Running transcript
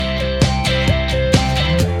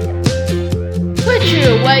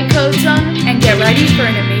coats on, and get ready for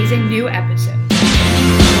an amazing new episode.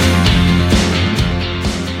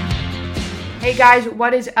 Hey guys,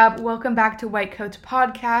 what is up? Welcome back to White Coats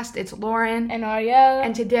Podcast. It's Lauren and Ariel.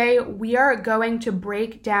 And today we are going to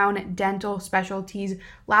break down dental specialties.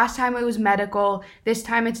 Last time it was medical, this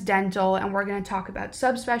time it's dental, and we're going to talk about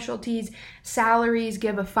subspecialties, salaries,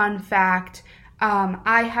 give a fun fact.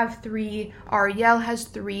 I have 3, Ariel has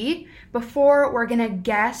 3. Before we're going to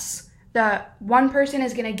guess, one person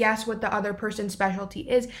is going to guess what the other person's specialty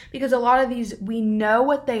is, because a lot of these, we know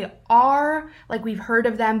what they are, like we've heard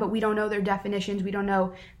of them, but we don't know their definitions. We don't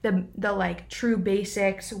know the like true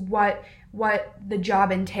basics, what the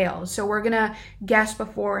job entails. So we're going to guess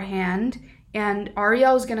beforehand, and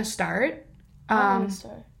Ariel's going to start. I'm going to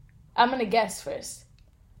start. I'm going to guess first.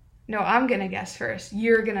 No, I'm going to guess first.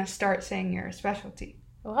 You're going to start saying your specialty.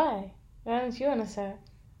 Why? Why don't you want to start?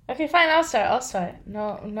 Okay, fine, I'll start.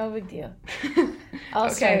 No big deal. I'll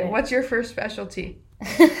start. Okay, what's your first specialty?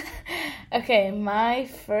 Okay, my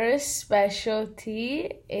first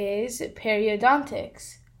specialty is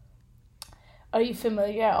periodontics. Are you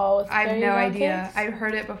familiar at all with periodontics? I have no idea. I've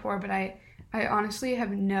heard it before, but I honestly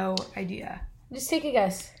have no idea. Just take a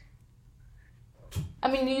guess.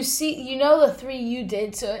 I mean, you know the 3 you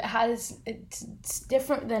did, so it's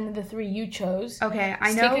different than the 3 you chose. Okay,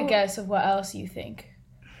 Just take a guess of what else you think.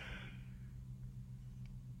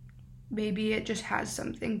 Maybe it just has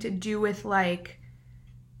something to do with, like,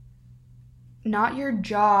 not your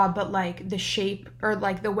jaw, but, like, the shape or,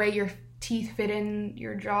 like, the way your teeth fit in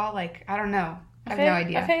your jaw. Like, I don't know. I have no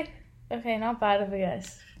idea. Okay, not bad of a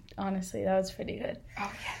guess. Honestly, that was pretty good.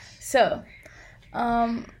 Oh, yes. So,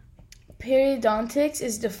 periodontics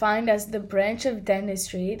is defined as the branch of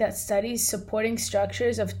dentistry that studies supporting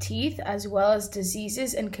structures of teeth as well as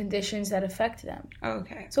diseases and conditions that affect them.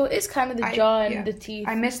 Okay. So it's kind of the jaw and the teeth.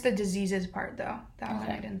 I missed the diseases part, though. That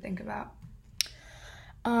one I didn't think about.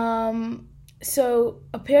 So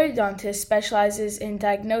a periodontist specializes in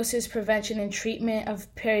diagnosis, prevention, and treatment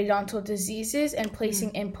of periodontal diseases and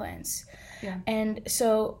placing implants. Yeah. And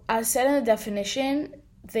so, as said in the definition,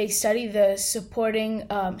 they study the supporting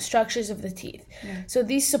structures of the teeth. Yeah. So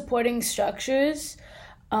these supporting structures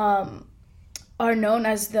are known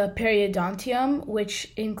as the periodontium,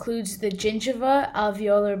 which includes the gingiva,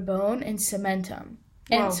 alveolar bone, and cementum,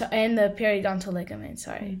 and the periodontal ligament.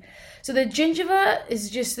 So the gingiva is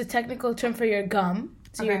just the technical term for your gum.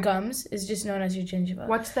 So your gums is just known as your gingiva.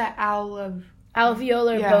 What's the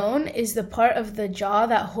alveolar bone is the part of the jaw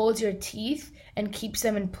that holds your teeth and keeps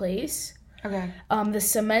them in place. Okay. The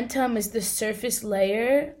cementum is the surface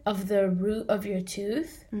layer of the root of your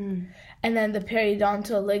tooth. And then the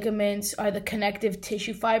periodontal ligaments are the connective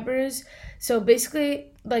tissue fibers. So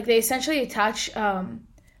basically, like, they essentially attach,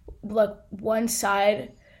 like, one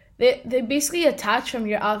side. They basically attach from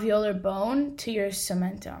your alveolar bone to your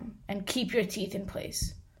cementum and keep your teeth in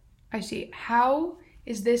place. I see. How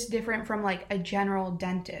is this different from, like, a general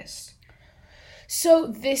dentist? So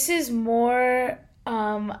this is more...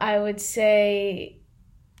 I would say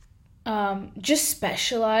just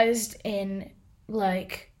specialized in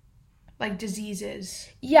like diseases.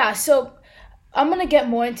 Yeah, so I'm going to get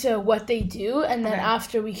more into what they do, and then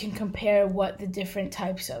after we can compare what the different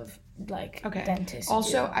types of dentists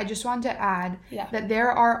also do. I just want to add that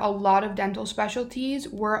there are a lot of dental specialties.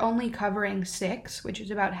 We're only covering 6, which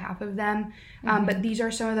is about half of them, but these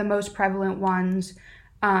are some of the most prevalent ones.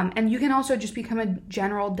 And you can also just become a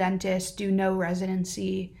general dentist, do no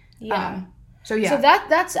residency. So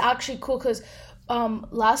that's actually cool, because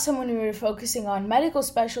last time when we were focusing on medical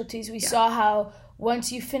specialties, we saw how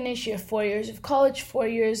once you finish your 4 years of college, 4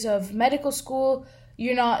 years of medical school,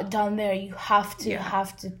 you're not done there. You have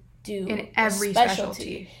to do in every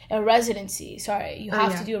specialty. A residency. You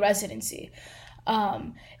have to do a residency.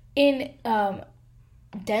 In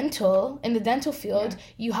the dental field,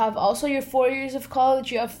 you have also your 4 years of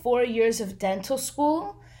college, you have 4 years of dental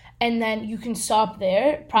school, and then you can stop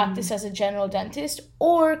there, practice as a general dentist,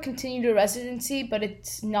 or continue to residency, but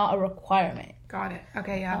it's not a requirement. Got it.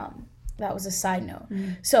 Okay, yeah. That was a side note.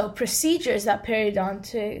 So procedures that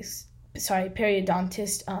periodontist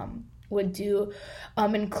would do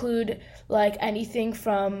include like anything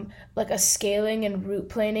from like a scaling and root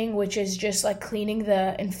planing, which is just like cleaning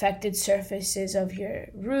the infected surfaces of your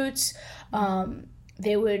roots.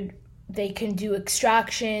 They can do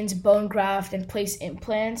extractions, bone graft, and place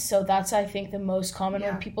implants. So that's, I think, the most common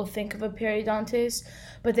when people think of a periodontist.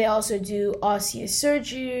 But they also do osseous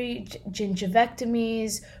surgery,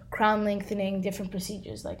 gingivectomies, crown lengthening, different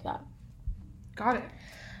procedures like that. Got it.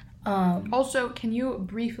 Also, can you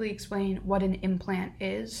briefly explain what an implant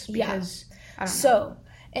is? Because I don't know.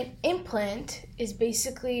 An implant is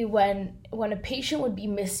basically when a patient would be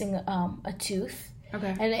missing a tooth,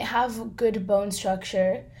 Okay. and they have good bone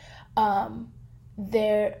structure,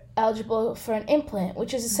 they're eligible for an implant,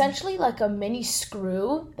 which is essentially like a mini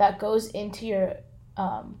screw that goes into your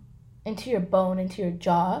bone, into your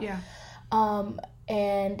jaw. Yeah.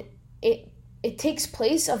 And it takes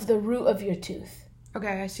place of the root of your tooth.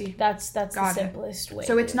 Okay, I see. That's the Got it. simplest way.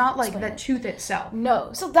 So it's to not like explain the it. tooth itself.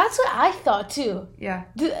 No. So that's what I thought too. Yeah.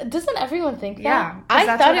 Doesn't everyone think that? Yeah, 'cause I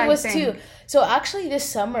that's thought what it I was think. too. So actually this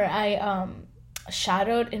summer I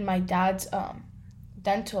shadowed in my dad's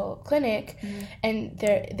dental clinic, and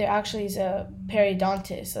there actually is a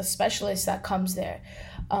periodontist, a specialist that comes there.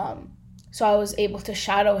 So I was able to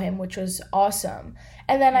shadow him, which was awesome.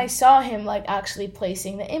 And then I saw him like actually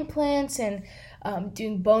placing the implants and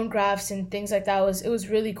doing bone grafts and things like that. It was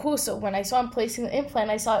really cool. So when I saw him placing the implant,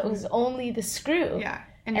 I saw it was only the screw. Yeah.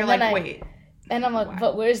 And you're And then like, wait. And I'm like, Wow.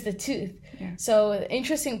 but where's the tooth? Yeah. So the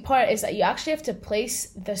interesting part is that you actually have to place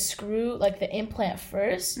the screw, like the implant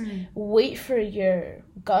first, wait for your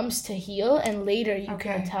gums to heal, and later you can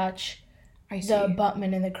Okay. attach I see. the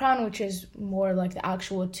abutment in the crown, which is more like the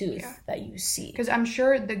actual tooth that you see. Because I'm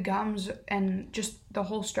sure the gums and just the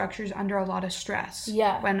whole structure is under a lot of stress.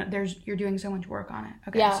 Yeah. When you're doing so much work on it.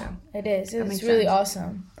 Okay. Yeah, So it is. It's makes really sense.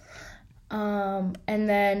 awesome. And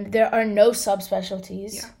then there are no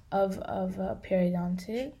subspecialties Yeah. of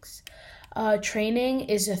periodontics. Training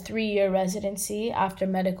is a 3-year residency after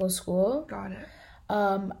medical school. got it.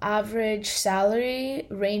 Average salary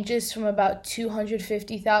ranges from about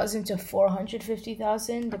 $250,000 to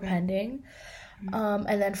 $450,000, depending.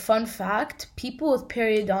 And then, fun fact: people with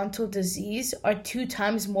periodontal disease are 2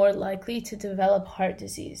 times more likely to develop heart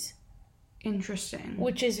disease, Interesting.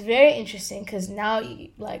 which is very interesting. Because now,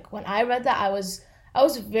 like when I read that, I was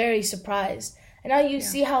very surprised. And now you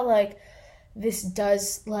see how like this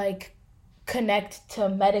does like connect to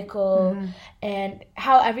medical and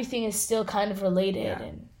how everything is still kind of related,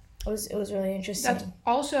 and it was really interesting. That's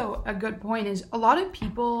also a good point. Is a lot of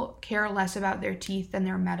people care less about their teeth than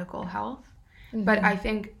their medical health. But I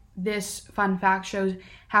think this fun fact shows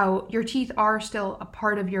how your teeth are still a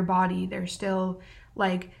part of your body. They're still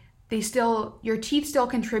like your teeth still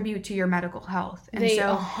contribute to your medical health. And They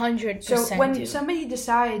so 100% So when do. somebody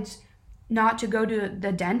decides not to go to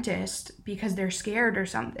the dentist because they're scared or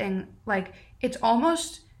something, like it's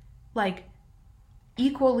almost like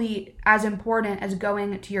equally as important as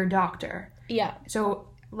going to your doctor. Yeah. So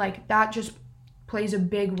like that just plays a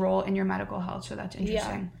big role in your medical health. So that's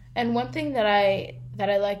interesting. And one thing that I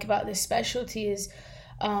like about this specialty is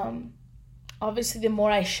obviously the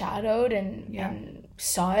more I shadowed and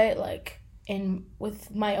saw it like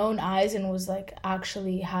with my own eyes and was like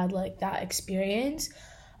actually had like that experience,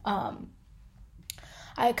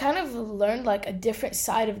 I kind of learned like a different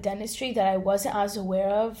side of dentistry that I wasn't as aware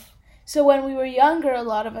of. So when we were younger, a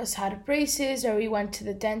lot of us had braces or we went to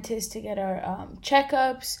the dentist to get our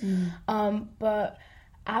checkups. But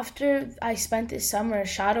after I spent this summer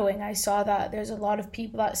shadowing, I saw that there's a lot of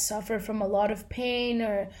people that suffer from a lot of pain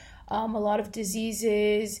or a lot of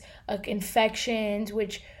diseases, like infections,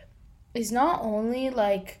 which is not only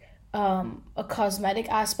like a cosmetic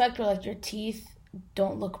aspect where like your teeth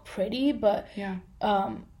don't look pretty, but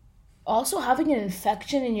also having an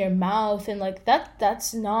infection in your mouth and like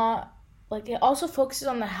that's not like, it also focuses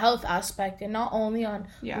on the health aspect and not only on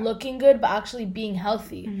looking good but actually being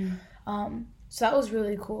healthy. So that was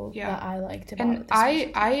really cool that I liked about And this.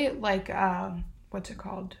 I like what's it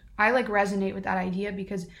called? I like resonate with that idea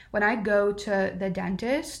because when I go to the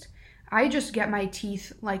dentist, I just get my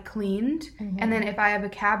teeth like cleaned, and then if I have a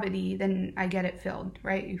cavity, then I get it filled,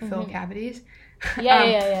 right? You fill cavities.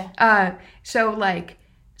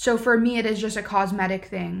 So for me, it is just a cosmetic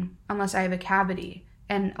thing unless I have a cavity.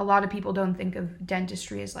 And a lot of people don't think of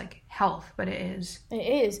dentistry as like health, but it is. It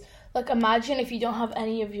is. Like imagine if you don't have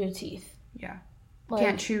any of your teeth. Yeah. Like,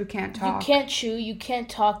 Can't chew, can't talk. You can't chew, you can't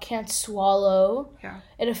talk, can't swallow. Yeah.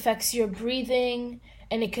 It affects your breathing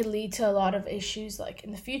and it could lead to a lot of issues like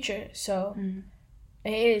in the future. So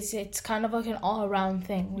it's kind of like an all around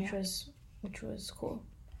thing, which was cool.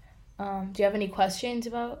 Do you have any questions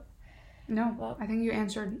about? No, I think you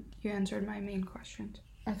answered my main questions.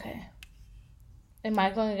 Okay. Am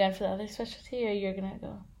I going again for the other specialty, or you're gonna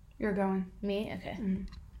go? You're going. Me? Okay.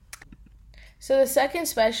 So the second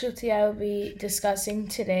specialty I will be discussing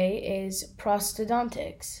today is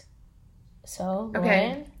prosthodontics. So,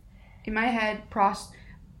 Lauren? In my head,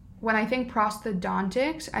 when I think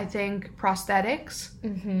prosthodontics, I think prosthetics.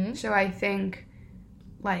 Mm-hmm. So I think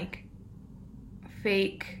like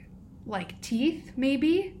fake like teeth,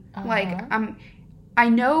 maybe. Like I I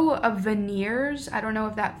know of veneers. I don't know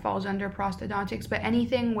if that falls under prosthodontics, but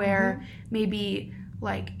anything where maybe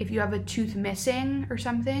like if you have a tooth missing or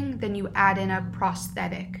something, then you add in a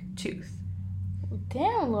prosthetic tooth.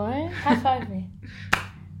 Damn, Lauren, high five me.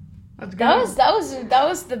 Let's go. That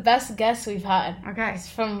was the best guess we've had. Okay.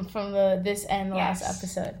 From this and the last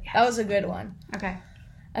episode. Yes. That was a good one. Okay.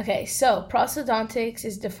 Okay, so prosthodontics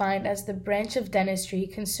is defined as the branch of dentistry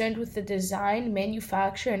concerned with the design,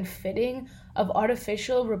 manufacture, and fitting of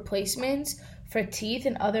artificial replacements for teeth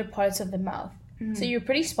and other parts of the mouth. So you're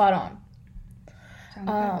pretty spot on.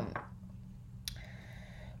 Sounds good.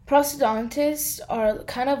 Prosthodontists are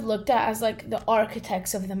kind of looked at as like the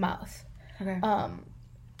architects of the mouth. Okay.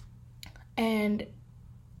 And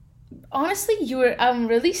honestly,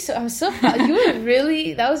 I'm so proud.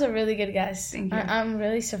 That was a really good guess. Thank you. I'm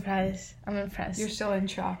really surprised. I'm impressed. You're still in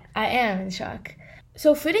shock. I am in shock.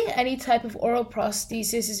 So fitting any type of oral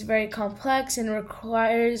prosthesis is very complex and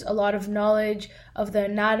requires a lot of knowledge of the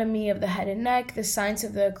anatomy of the head and neck, the science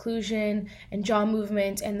of the occlusion and jaw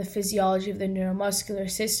movement, and the physiology of the neuromuscular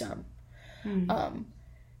system.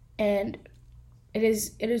 And it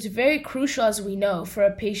is very crucial, as we know, for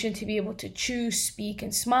a patient to be able to chew, speak,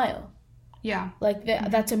 and smile. Yeah. Like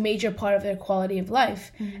that's a major part of their quality of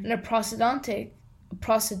life. And a prosthodontist,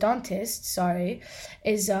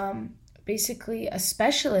 is basically a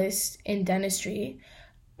specialist in dentistry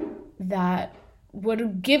that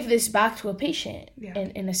would give this back to a patient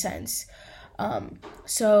in a sense.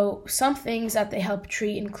 So some things that they help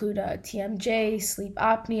treat include TMJ, sleep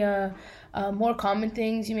apnea. More common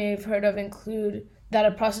things you may have heard of include that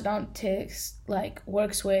a prosthodontist like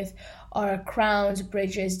works with are crowns,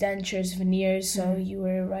 bridges, dentures, veneers. So you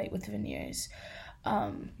were right with veneers.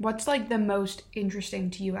 What's like the most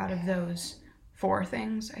interesting to you out of those 4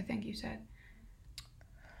 things, I think you said?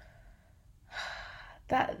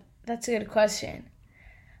 That's a good question.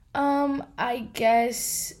 I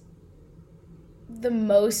guess the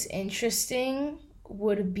most interesting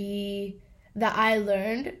would be that I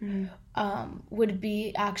learned would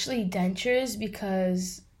be actually dentures,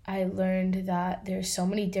 because I learned that there's so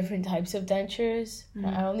many different types of dentures.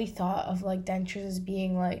 I only thought of like dentures as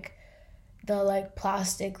being like the like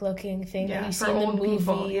plastic looking thing that you see in the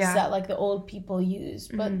movies that like the old people use.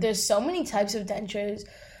 But there's so many types of dentures.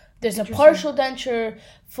 There's a partial denture,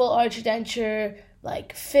 full arch denture,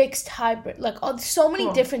 like fixed, hybrid, like so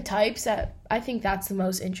many different types that I think that's the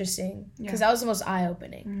most interesting, because that was the most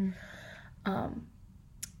eye-opening.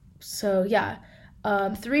 So yeah,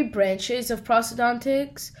 3 branches of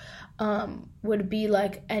prosthodontics would be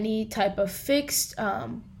like any type of fixed,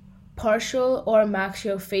 partial, or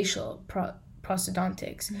maxillofacial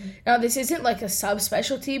prosthodontics. Now this isn't like a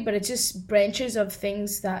subspecialty, but it's just branches of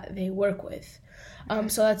things that they work with.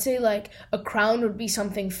 So let's say like a crown would be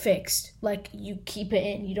something fixed, like you keep it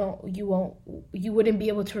in, you wouldn't be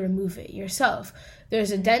able to remove it yourself.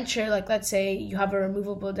 There's a denture, like let's say you have a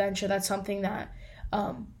removable denture, that's something that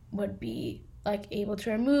would be like able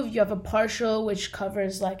to remove. You have a partial, which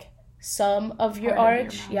covers like some of your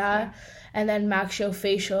arch, and then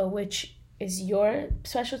maxillofacial, which is your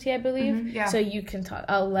specialty, I believe. So you can talk.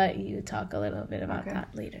 I'll let you talk a little bit about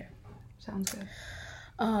that later. Sounds good.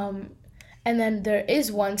 And then there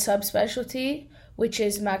is one subspecialty, which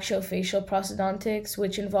is maxillofacial prosthodontics,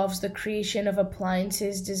 which involves the creation of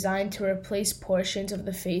appliances designed to replace portions of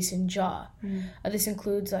the face and jaw. This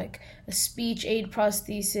includes like a speech aid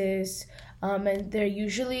prosthesis, and they're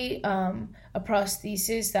usually a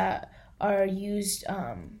prosthesis that are used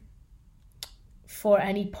for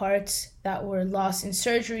any parts that were lost in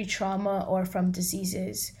surgery, trauma, or from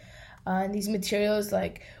diseases. And these materials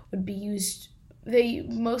like would be used. They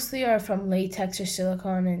mostly are from latex or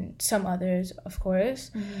silicone and some others, of course.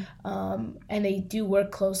 And they do work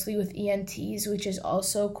closely with ENTs, which is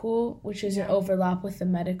also cool, which is an overlap with the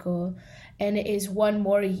medical. And it is 1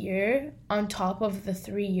 more year on top of the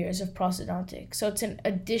 3 years of prosthodontics. So it's an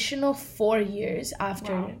additional 4 years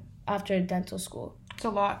after dental school. It's a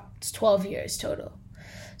lot. It's 12 years total.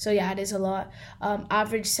 So yeah, it is a lot.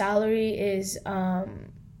 Average salary is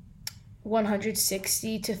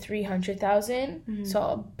 160 to 300,000. So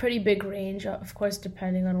a pretty big range, of course,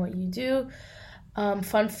 depending on what you do.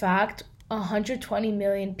 Fun fact, 120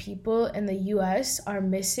 million people in the US are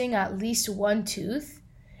missing at least 1 tooth,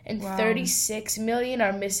 and 36 million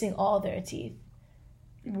are missing all their teeth.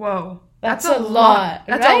 Whoa. That's a lot.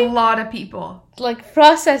 That's right? a lot of people. Like,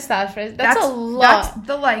 process that for us. That's a lot. That's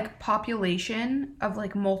the like population of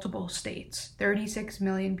like multiple states. 36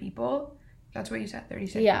 million people. That's what you said,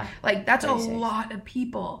 36? Yeah. Like, that's 36. a lot of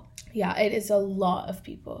people. Yeah, it is a lot of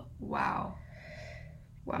people. Wow.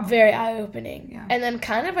 Wow. Very eye-opening. Yeah. And then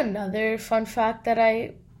kind of another fun fact that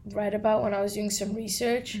I read about when I was doing some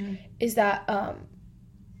research is that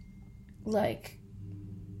like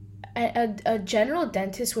a general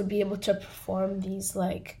dentist would be able to perform these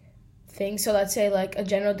like things. So let's say like a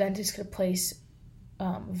general dentist could place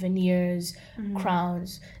veneers,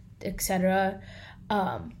 crowns, etc.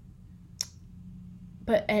 Of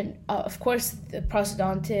course, the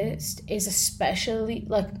prosthodontist is a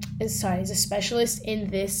specialist in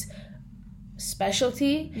this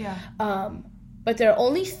specialty. Yeah. But there are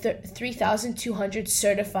only 3,200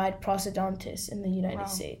 certified prosthodontists in the United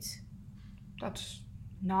States. That's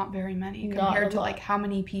not very many compared to like how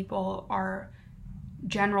many people are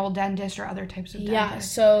general dentists or other types of dentists. Yeah,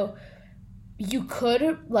 so you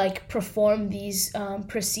could like perform these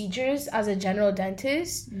procedures as a general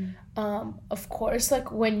dentist. Of course,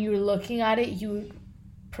 like when you're looking at it, you would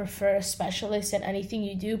prefer a specialist in anything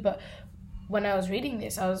you do. But when I was reading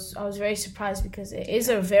this, I was very surprised because it is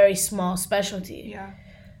a very small specialty. Yeah.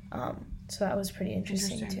 So that was pretty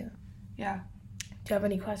interesting too. Yeah. Do you have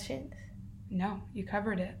any questions? No, you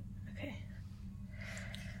covered it. Okay.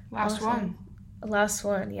 Last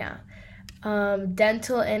one, yeah.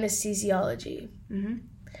 Dental anesthesiology.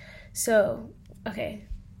 So, okay,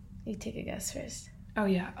 you take a guess first. Oh,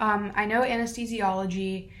 yeah. I know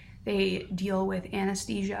anesthesiology, they deal with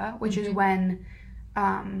anesthesia, which is when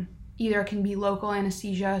either it can be local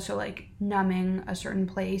anesthesia, so like numbing a certain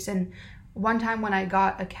place. And one time when I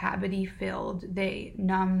got a cavity filled, they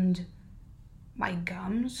numbed my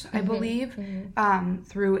gums, I believe,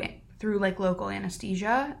 through like local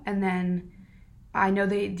anesthesia. And then I know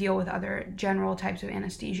they deal with other general types of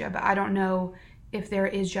anesthesia, but I don't know if there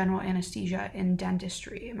is general anesthesia in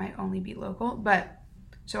dentistry. It might only be local. But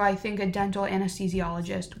so I think a dental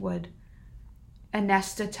anesthesiologist would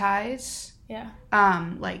anesthetize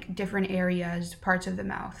like different areas, parts of the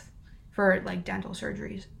mouth for like dental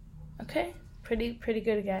surgeries. Okay, pretty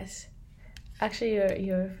good guess. Actually,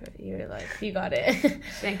 you're like, you got it.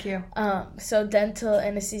 Thank you. So dental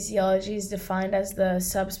anesthesiology is defined as the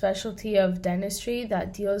subspecialty of dentistry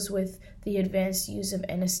that deals with the advanced use of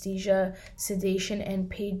anesthesia, sedation, and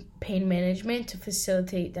pain management to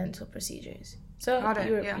facilitate dental procedures. So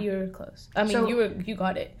you were close. I mean, you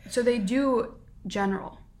got it. So they do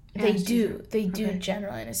general anesthesia. They do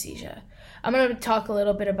general anesthesia. I'm going to talk a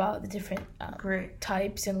little bit about the different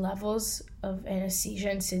types and levels of anesthesia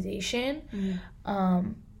and sedation.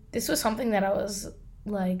 This was something that I was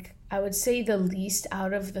like, I would say the least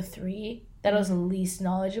out of the three that I was the least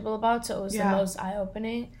knowledgeable about. So it was the most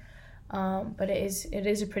eye-opening. But it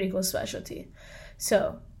is a pretty cool specialty.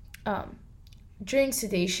 So during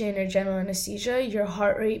sedation or general anesthesia, your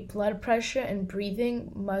heart rate, blood pressure, and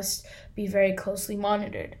breathing must be very closely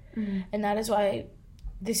monitored. And that is why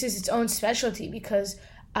this is its own specialty, because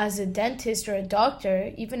as a dentist or a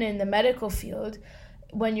doctor, even in the medical field,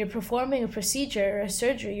 when you're performing a procedure or a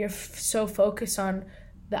surgery, you're so focused on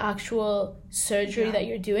the actual surgery that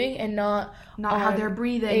you're doing and not how they're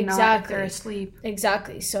breathing, not if they're asleep.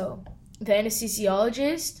 Exactly. So the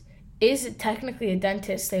anesthesiologist is technically a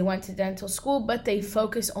dentist. They went to dental school, but they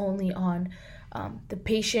focus only on the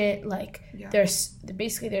patient, like their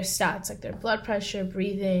stats, like their blood pressure,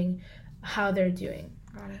 breathing, how they're doing.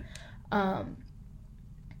 Got it.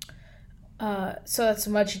 So that's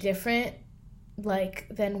much different, like,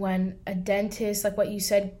 than when a dentist, like what you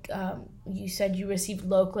said you received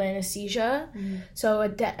local anesthesia. So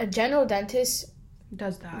a general dentist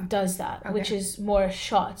does that, okay. Which is more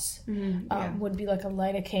shots. Would be like a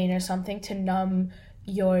lidocaine or something to numb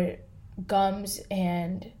your gums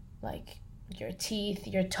and like your teeth,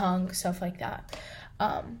 your tongue, stuff like that.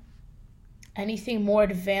 Anything more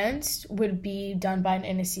advanced would be done by an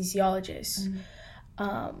anesthesiologist.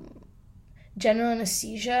 General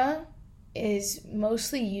anesthesia is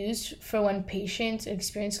mostly used for when patients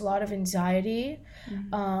experience a lot of anxiety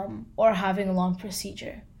or having a long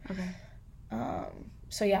procedure. Okay.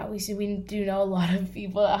 So yeah, we do know a lot of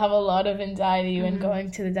people that have a lot of anxiety when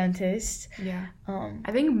going to the dentist. Yeah.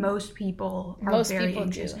 I think most people are very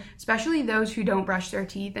anxious, especially those who don't brush their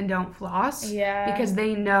teeth and don't floss. Yeah. Because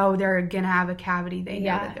they know they're gonna have a cavity. They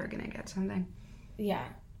know that they're gonna get something. Yeah.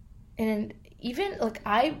 And even like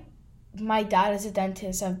my dad is a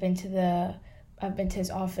dentist. I've been to his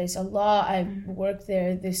office a lot. I've worked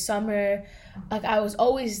there this summer. Like, I was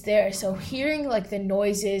always there. So hearing, like, the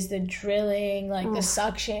noises, the drilling, like, the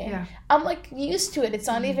suction, I'm, like, used to it. It's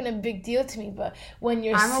not even a big deal to me. But when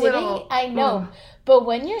you're sitting, I know. But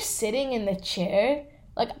when you're sitting in the chair,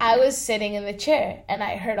 Like, I was sitting in the chair, and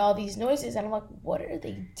I heard all these noises, and I'm like, what are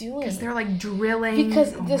they doing? Because they're, like, drilling.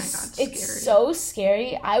 Because oh it's so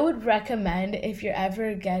scary. I would recommend, if you're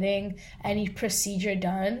ever getting any procedure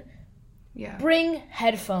done, bring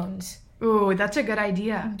headphones. Ooh, that's a good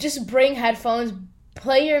idea. Just bring headphones,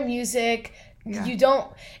 play your music. Yeah. You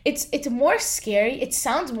don't, it's more scary. It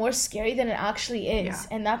sounds more scary than it actually is.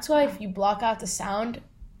 Yeah. And that's why if you block out the sound,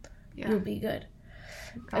 you'll be good.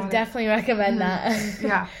 I definitely recommend that.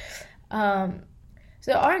 Yeah.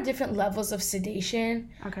 So there are different levels of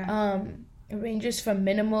sedation. Okay. It ranges from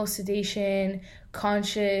minimal sedation,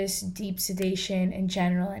 conscious, deep sedation, and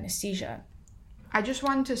general anesthesia. I just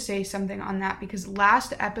wanted to say something on that because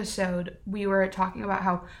last episode we were talking about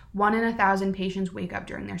how 1 in 1,000 patients wake up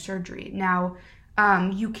during their surgery. Now,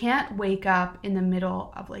 you can't wake up in the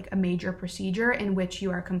middle of like a major procedure in which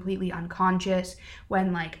you are completely unconscious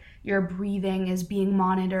when like your breathing is being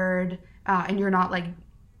monitored and you're not like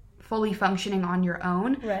fully functioning on your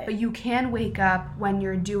own. Right. But you can wake up when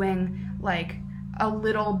you're doing like a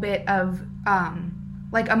little bit of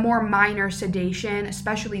like a more minor sedation,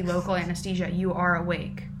 especially local anesthesia. You are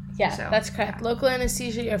awake. Yeah, so, that's correct. Yeah. Local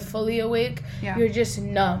anesthesia, you're fully awake. Yeah. You're just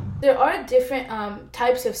numb. There are different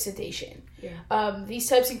types of sedation. Yeah. These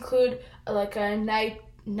types include like a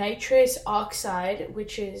nitrous oxide,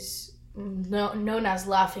 which is known as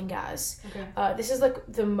laughing gas. Okay. This is like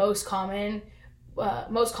the most commonly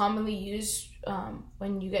used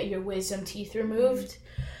when you get your wisdom teeth removed.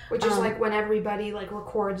 Which is like when everybody like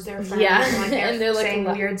records their friends and they're saying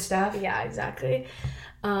weird stuff. Yeah, exactly.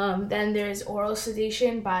 Then there's oral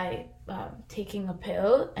sedation by taking a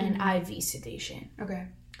pill and IV sedation. Okay.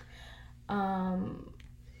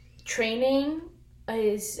 Training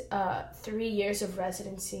is 3 years of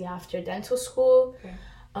residency after dental school. Okay.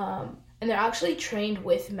 And they're actually trained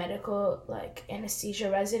with medical like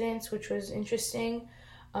anesthesia residents, which was interesting.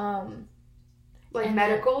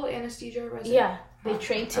 Medical anesthesia residents? Yeah. They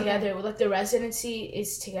train together. Okay. Like the residency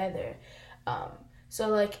is together. So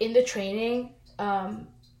like in the training,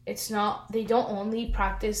 it's not, they don't only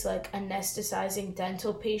practice like anesthetizing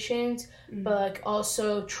dental patients, but like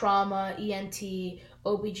also trauma, ENT,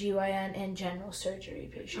 OBGYN, and general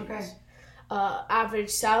surgery patients. Okay.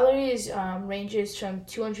 Average salaries ranges from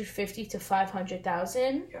 $250,000 to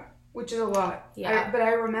 $500,000. Yeah, which is a lot. Yeah. But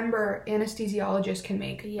I remember anesthesiologists can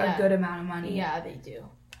make a good amount of money. Yeah, they do.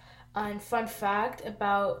 And fun fact,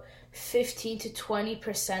 about 15 to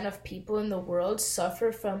 20% of people in the world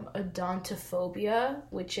suffer from odontophobia,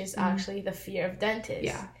 which is actually the fear of dentists.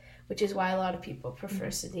 Yeah. Which is why a lot of people prefer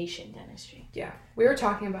sedation dentistry. Yeah. We were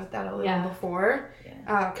talking about that a little before.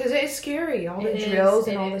 Yeah. Because it's scary, all the drills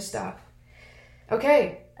and all this stuff.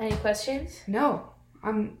 Okay. Any questions? No.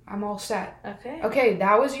 I'm all set. Okay. Okay,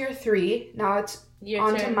 that was your 3. Now it's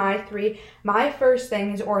on to my 3. My first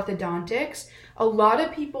thing is orthodontics. A lot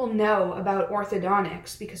of people know about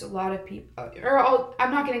orthodontics because a lot of people,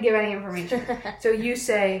 I'm not going to give any information. So you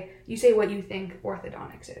say what you think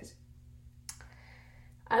orthodontics is.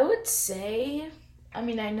 I would say, I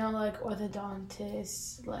mean, I know like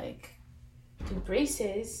orthodontists like do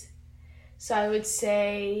braces. So I would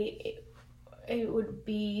say it would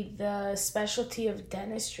be the specialty of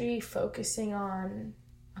dentistry focusing on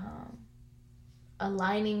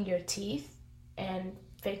aligning your teeth and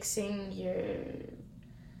focusing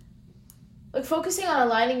on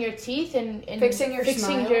aligning your teeth and fixing your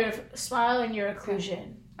smile and your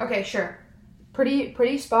occlusion. Okay, sure.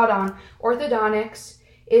 Pretty spot on. Orthodontics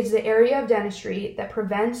is the area of dentistry that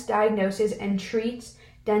prevents, diagnoses, and treats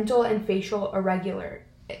dental and facial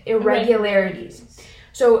irregularities.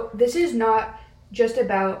 So this is not just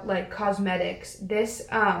about like cosmetics. This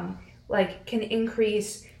like can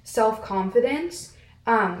increase self-confidence,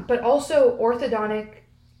 but also orthodontic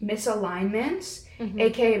misalignments,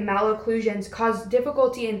 aka malocclusions, cause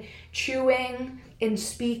difficulty in chewing, in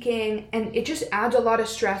speaking, and it just adds a lot of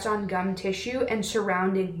stress on gum tissue and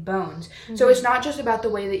surrounding bones. So it's not just about the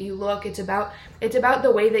way that you look, it's about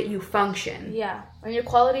the way that you function. Yeah, and your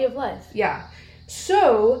quality of life. Yeah.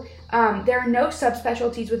 So there are no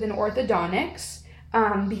subspecialties within orthodontics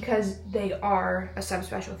because they are a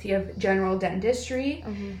subspecialty of general dentistry.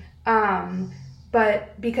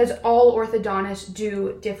 But because all orthodontists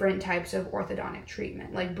do different types of orthodontic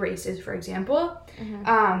treatment, like braces, for example.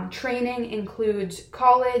 Training includes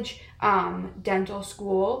college, dental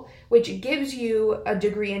school, which gives you a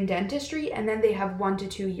degree in dentistry, and then they have 1 to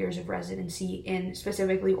 2 years of residency in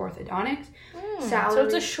specifically orthodontics. So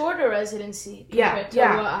it's a shorter residency compared to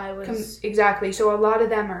what I was... Exactly. So a lot of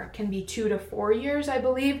them can be 2 to 4 years, I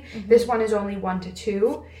believe. This one is only 1 to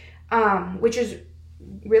 2, which is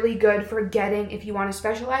really good for getting, if you want to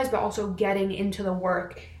specialize, but also getting into the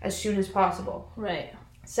work as soon as possible. Right.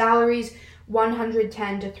 Salaries,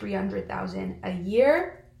 110 to 300,000 a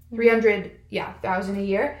year. 300,000 a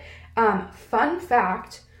year. Fun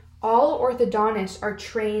fact, all orthodontists are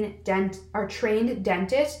trained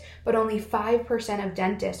dentists, but only 5% of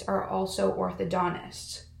dentists are also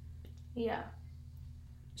orthodontists. Yeah.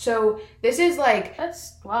 So this is like...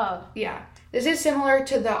 That's, wow. Yeah. This is similar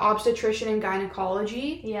to the obstetrician and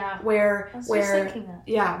gynecology. Yeah. Where you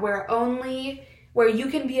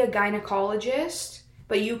can be a gynecologist,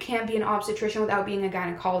 but you can't be an obstetrician without being a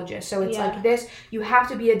gynecologist. So it's like this, you have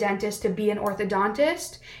to be a dentist to be an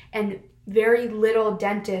orthodontist, and very little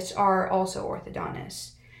dentists are also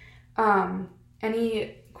orthodontists.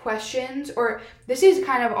 Any questions? Or this is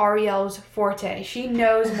kind of Ariel's forte. She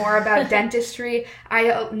knows more about dentistry.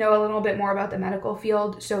 I know a little bit more about the medical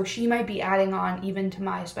field, so she might be adding on even to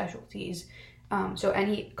my specialties. So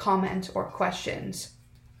any comments or questions?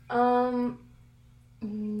 Right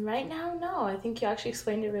now, no. I think you actually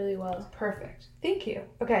explained it really well. Perfect. Thank you.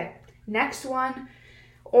 Okay, next one,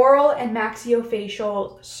 oral and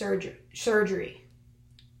maxillofacial surgery.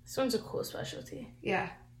 This one's a cool specialty. Yeah,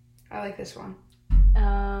 I like this one.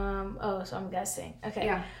 So I'm guessing. Okay.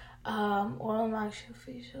 Yeah. Oral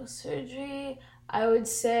maxillofacial surgery, I would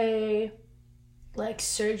say like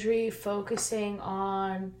surgery focusing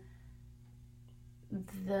on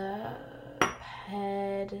the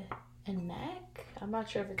head and neck. I'm not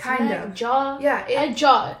sure if it's kind of jaw. Yeah,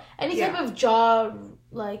 jaw. Any type of jaw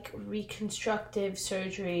like reconstructive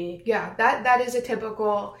surgery. Yeah, that is a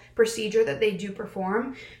typical procedure that they do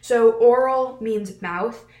perform. So oral means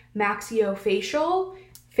mouth, maxillofacial,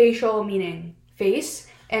 facial meaning face,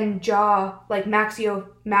 and jaw, like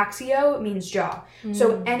maxio means jaw.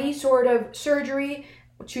 So any sort of surgery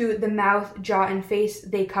to the mouth, jaw, and face,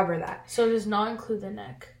 they cover that. So it does not include the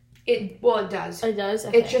neck? It does. It does?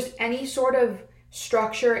 Okay. It's just any sort of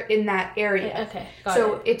structure in that area. Okay, got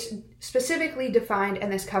it. It's specifically defined,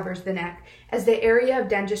 and this covers the neck, as the area of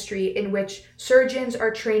dentistry in which surgeons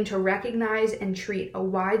are trained to recognize and treat a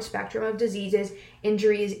wide spectrum of diseases,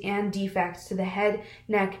 injuries, and defects to the head,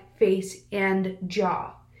 neck, face, and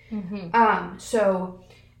jaw. So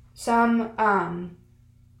some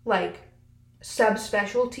like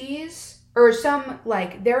subspecialties, or some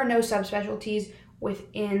like there are no subspecialties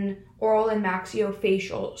within oral and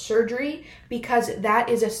maxillofacial surgery, because that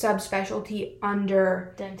is a subspecialty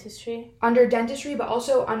under dentistry, but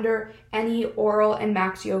also under any oral and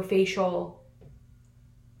maxillofacial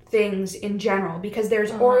things in general, because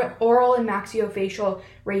there's oral and maxillofacial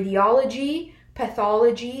radiology,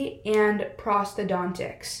 pathology, and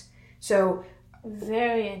prosthodontics. So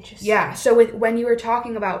very interesting. Yeah, so when you were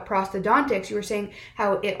talking about prosthodontics, you were saying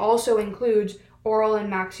how it also includes oral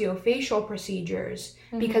and maxillofacial procedures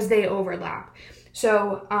because they overlap.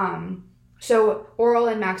 So oral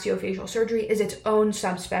and maxillofacial surgery is its own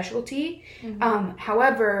subspecialty.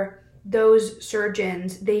 However, those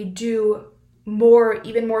surgeons, they do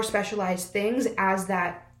even more specialized things as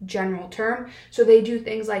that general term. So they do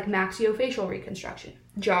things like maxillofacial reconstruction,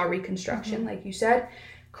 jaw reconstruction, like you said,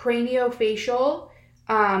 craniofacial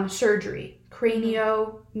surgery.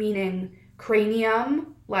 Cranio meaning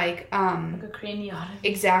cranium, like a craniotomy.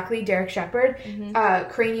 Exactly, Derek Shepard.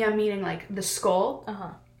 Cranium meaning like the skull.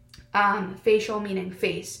 Facial meaning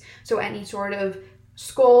face. So any sort of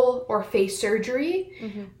skull or face surgery.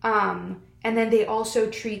 And then they also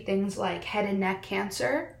treat things like head and neck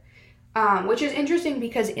cancer, which is interesting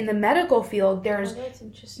because in the medical field there's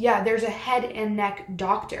a head and neck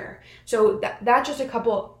doctor. So that's just a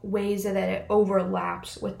couple ways that it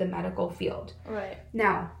overlaps with the medical field. Right.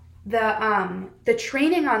 Now, the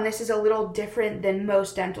training on this is a little different than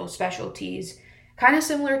most dental specialties. Kind of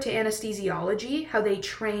similar to anesthesiology, how they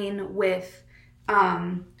train with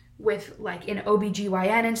like in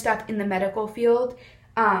OBGYN and stuff in the medical field.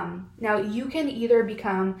 Now you can either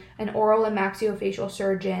become an oral and maxillofacial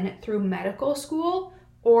surgeon through medical school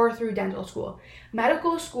or through dental school.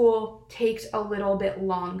 Medical school takes a little bit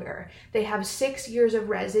longer. They have 6 years of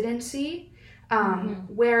residency,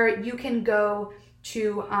 where you can go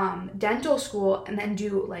to dental school and then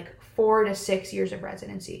do like 4 to 6 years of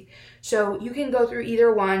residency. So you can go through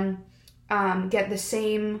either one, get the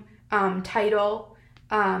same title.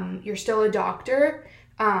 You're still a doctor,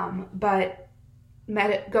 but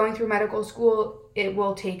going through medical school, it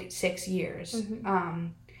will take 6 years.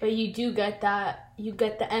 But you do get that. You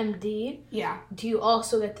get the MD. Yeah. Do you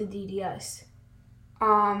also get the DDS?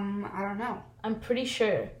 I don't know. I'm pretty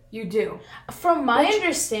sure. You do. From my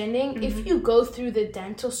understanding, if you go through the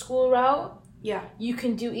dental school route, Yeah. You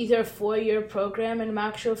can do either a 4-year program in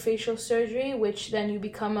maxillofacial surgery, which then you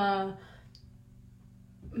become a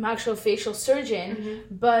maxillofacial surgeon,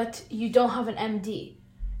 but you don't have an MD.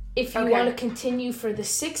 If you want to continue for the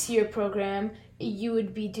 6-year program, you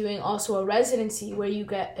would be doing also a residency where you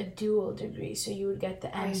get a dual degree. So you would get the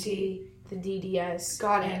MD, the DDS,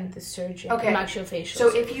 and the surgeon, maxillofacial.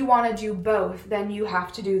 So if you want to do both, then you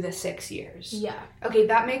have to do the 6 years. Yeah. Okay,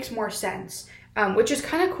 that makes more sense. Which is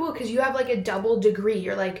kind of cool because you have like a double degree.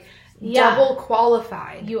 You're like double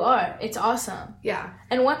qualified. You are. It's awesome. Yeah.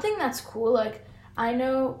 And one thing that's cool, like, I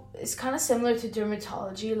know it's kind of similar to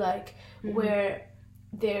dermatology, like, where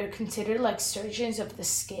they're considered like surgeons of the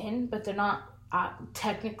skin, but they're not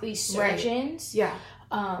technically surgeons. Right.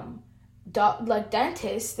 Yeah. Like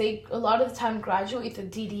dentists, they a lot of the time graduate with a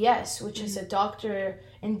DDS, which is a doctor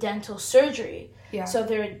in dental surgery. Yeah. So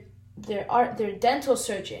they're dental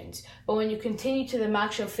surgeons, but when you continue to the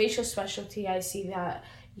maxillofacial specialty, I see that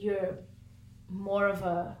you're more of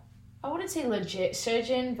a, I wouldn't say legit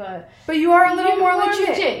surgeon, but you are a little more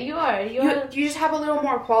legit. You are. You just have a little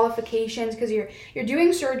more qualifications because you're doing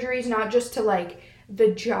surgeries not just to like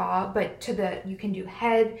the jaw, but to you can do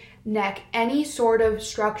head, neck, any sort of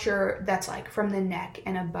structure that's like from the neck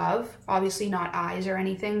and above. Obviously not eyes or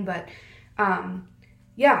anything, but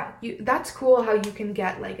that's cool how you can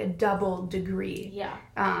get like a double degree. Yeah.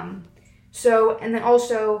 So and then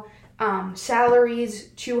also salaries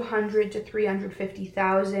 200 to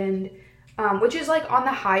 350,000, which is like on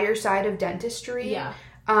the higher side of dentistry. Yeah.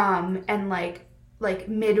 And like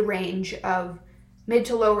mid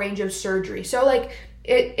to low range of surgery. So like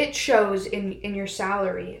it shows in your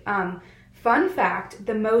salary. Fun fact,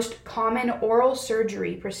 the most common oral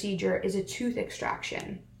surgery procedure is a tooth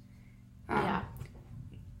extraction.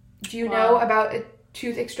 Do you know about a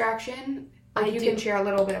tooth extraction? Like, you can share a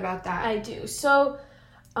little bit about that. I do. So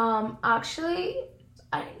actually,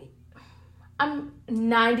 I'm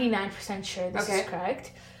 99% sure this is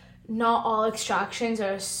correct. Not all extractions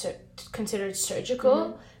are considered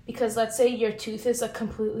surgical, because let's say your tooth is like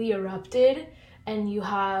completely erupted and you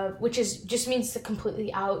have, which is just means it's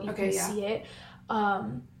completely out, you can see it.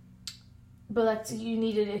 But you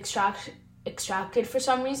need it extracted for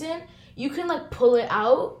some reason. You can like pull it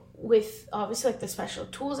out with obviously like the special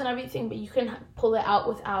tools and everything, but you can pull it out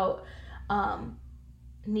without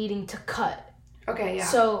needing to cut. Okay, yeah.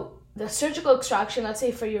 So the surgical extraction, let's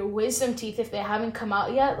say for your wisdom teeth, if they haven't come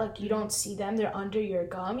out yet, like you don't see them, they're under your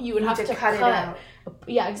gum, you would have to cut it out.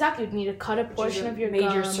 Yeah, exactly. You'd need to cut a portion of your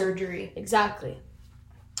major gum. surgery. Exactly.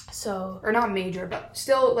 So, or not major, but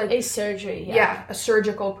still like a surgery. Yeah, a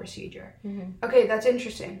surgical procedure. Okay, that's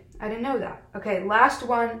interesting. I didn't know that. Okay, last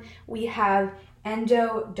one we have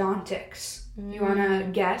endodontics. You wanna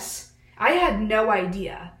guess? I had no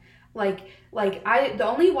idea. The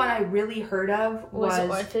only one I really heard of was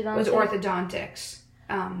orthodontics.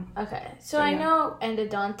 Okay, so I know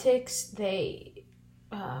endodontics, they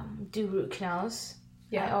do root canals.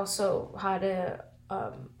 Yeah. I also had a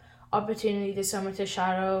opportunity this summer to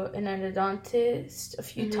shadow an endodontist a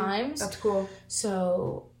few times. That's cool.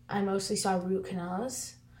 So I mostly saw root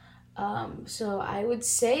canals. So I would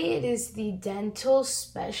say it is the dental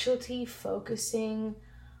specialty focusing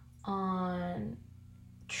on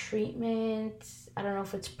treatment. I don't know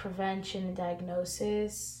if it's prevention and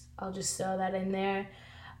diagnosis. I'll just throw that in there,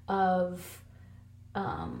 of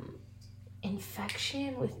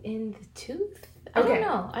infection within the tooth. I don't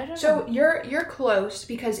know. So you're close,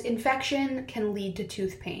 because infection can lead to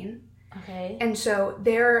tooth pain. Okay. And so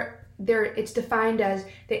it's defined as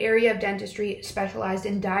the area of dentistry specialized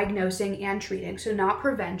in diagnosing and treating, so not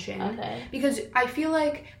prevention. Okay. Because I feel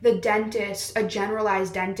like the dentist, a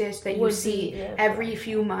generalized dentist that you see every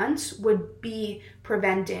few months, would be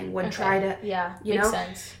preventing, would try to, makes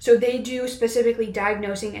sense. So they do specifically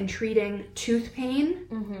diagnosing and treating tooth pain,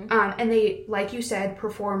 and they, like you said,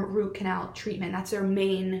 perform root canal treatment. That's their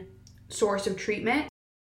main source of treatment.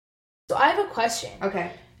 So I have a question.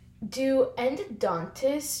 Okay. Do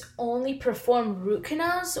endodontists only perform root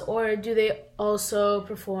canals, or do they also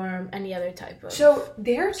perform any other type of? So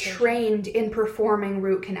they're trained in performing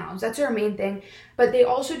root canals. That's their main thing. But they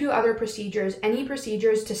also do other procedures. Any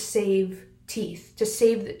procedures to save teeth, to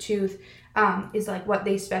save the tooth, is like what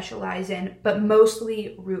they specialize in, but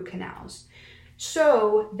mostly root canals.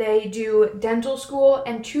 So they do dental school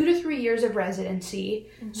and 2 to 3 years of residency.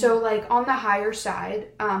 So like on the higher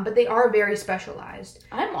side, but they are very specialized.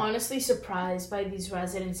 I'm honestly surprised by these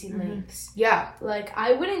residency lengths. Yeah. Like,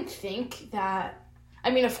 I wouldn't think that, I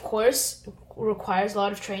mean, of course, requires a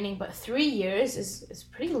lot of training, but 3 years is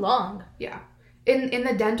pretty long. Yeah. In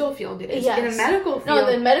the dental field, it is. Yes. In the medical field...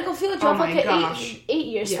 No, the medical field, you have like an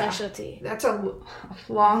 8-year Yeah. specialty. That's a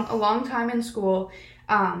long time in school.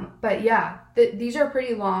 But yeah, these are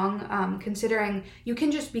pretty long, considering you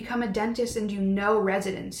can just become a dentist and do no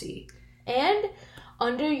residency. And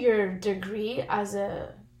under your degree as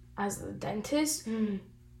a dentist,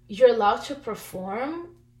 you're allowed to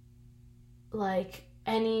perform like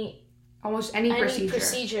almost any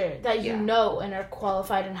procedure that you know and are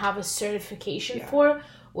qualified and have a certification for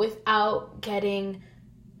without getting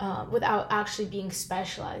without actually being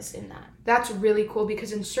specialized in that. That's really cool,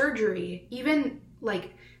 because in surgery, even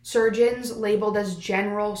like surgeons labeled as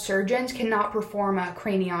general surgeons cannot perform a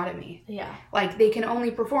craniotomy. Yeah. Like they can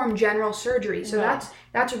only perform general surgery. So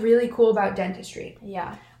that's really cool about dentistry.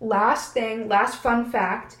 Yeah. Last fun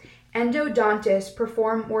fact, endodontists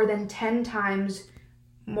perform more than 10 times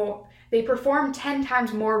more. They perform 10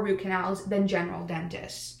 times more root canals than general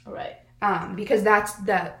dentists. Right. Because that's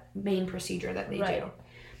the main procedure that they do.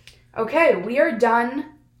 Okay, we are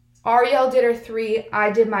done. Ariel did her 3.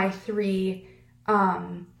 I did my 3.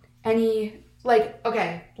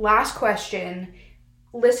 Last question.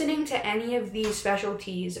 Listening to any of these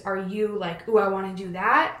specialties, are you like, ooh, I want to do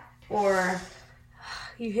that? Or...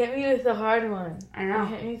 You hit me with a hard one. I know. You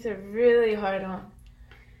hit me with a really hard one.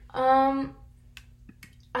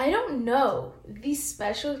 I don't know. These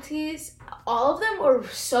specialties, all of them are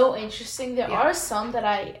so interesting. There are some that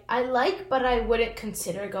I like, but I wouldn't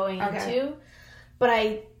consider going into. But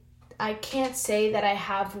I can't say that I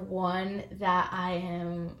have one that I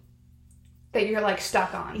am... That you're like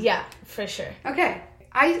stuck on. Yeah, for sure. Okay.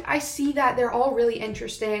 I see that they're all really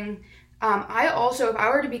interesting. I also, if I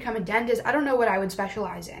were to become a dentist, I don't know what I would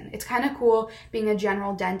specialize in. It's kind of cool being a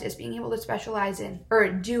general dentist, being able to specialize in or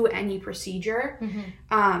do any procedure.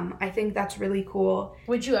 I think that's really cool.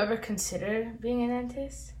 Would you ever consider being a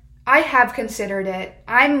dentist? I have considered it.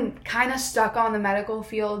 I'm kind of stuck on the medical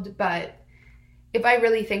field, but if I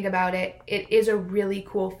really think about it, it is a really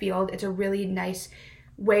cool field. It's a really nice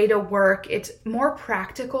way to work. It's more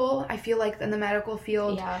practical, I feel like, than the medical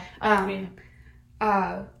field. Yeah, I agree.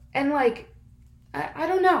 And like, I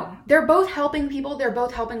don't know. They're both helping people. They're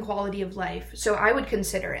both helping quality of life. So I would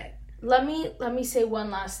consider it. Let me say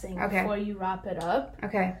one last thing before you wrap it up.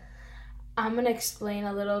 Okay. I'm going to explain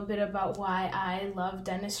a little bit about why I love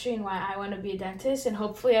dentistry and why I want to be a dentist, and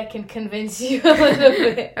hopefully I can convince you a little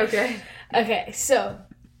bit. Okay, so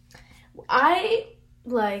I,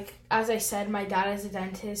 like, as I said, my dad is a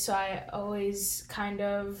dentist, so I always kind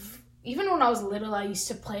of... Even when I was little, I used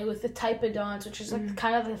to play with the typodonts, which is like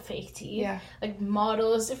kind of the fake teeth, like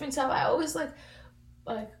models, different stuff. I always like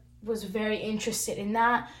was very interested in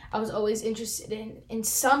that. I was always interested in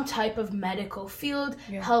some type of medical field,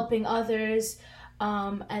 helping others,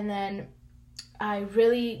 and then I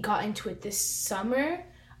really got into it this summer,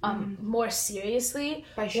 more seriously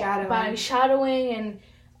by shadowing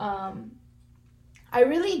and. I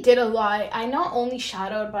really did a lot. I not only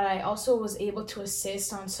shadowed, but I also was able to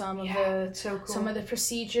assist on some of the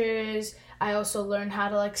procedures. I also learned how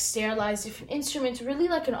to like sterilize different instruments, really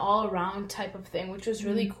like an all-around type of thing, which was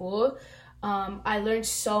really cool. I learned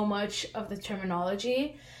so much of the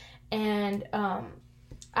terminology, and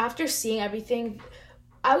after seeing everything,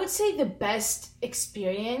 I would say the best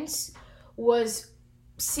experience was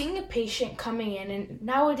seeing a patient coming in, and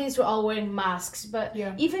nowadays we're all wearing masks, but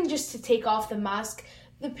even just to take off the mask,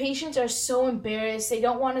 the patients are so embarrassed. They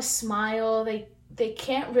don't want to smile. They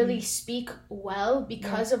can't really speak well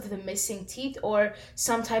because of the missing teeth or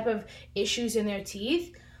some type of issues in their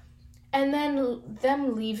teeth. And then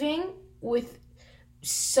them leaving with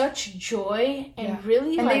such joy and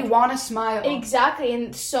really and like, they want to smile. Exactly,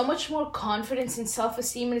 and so much more confidence and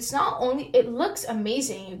self-esteem. And it's not only, it looks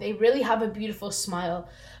amazing, they really have a beautiful smile,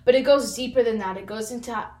 but it goes deeper than that. It goes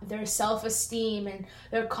into their self-esteem and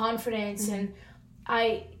their confidence and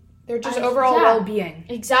they're just overall well-being.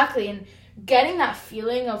 Exactly, and getting that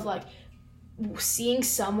feeling of like seeing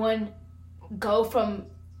someone go from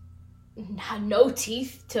no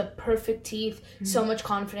teeth to perfect teeth, so much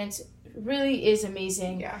confidence, really is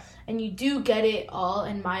amazing. And you do get it all,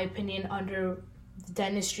 in my opinion, under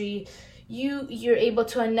dentistry. You're able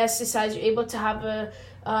to anesthetize, you're able to have a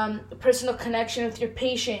personal connection with your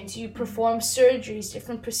patients, you perform surgeries,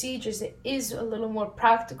 different procedures. It is a little more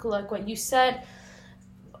practical, like what you said.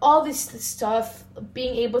 All this stuff,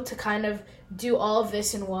 being able to kind of do all of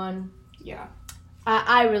this in one.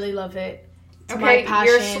 I really love it. It's my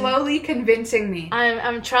passion. You're slowly convincing me.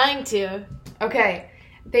 I'm trying to. Okay.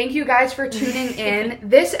 Thank you guys for tuning in.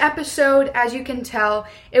 This episode, as you can tell,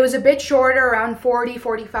 it was a bit shorter, around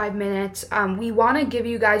 45 minutes. We want to give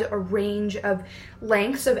you guys a range of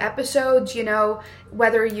lengths of episodes, you know,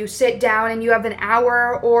 whether you sit down and you have an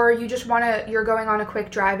hour or you just you're going on a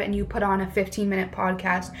quick drive and you put on a 15-minute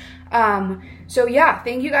podcast. So yeah,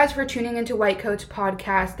 thank you guys for tuning into White Coats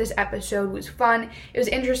Podcast. This episode was fun. It was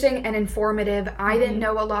interesting and informative. I didn't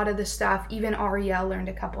know a lot of the stuff. Even Ariel learned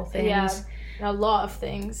a couple things. Yeah. A lot of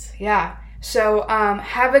things. Yeah. So,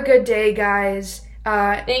 have a good day, guys.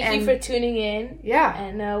 Thank you for tuning in. Yeah.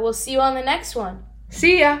 And we'll see you on the next one.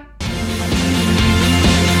 See ya.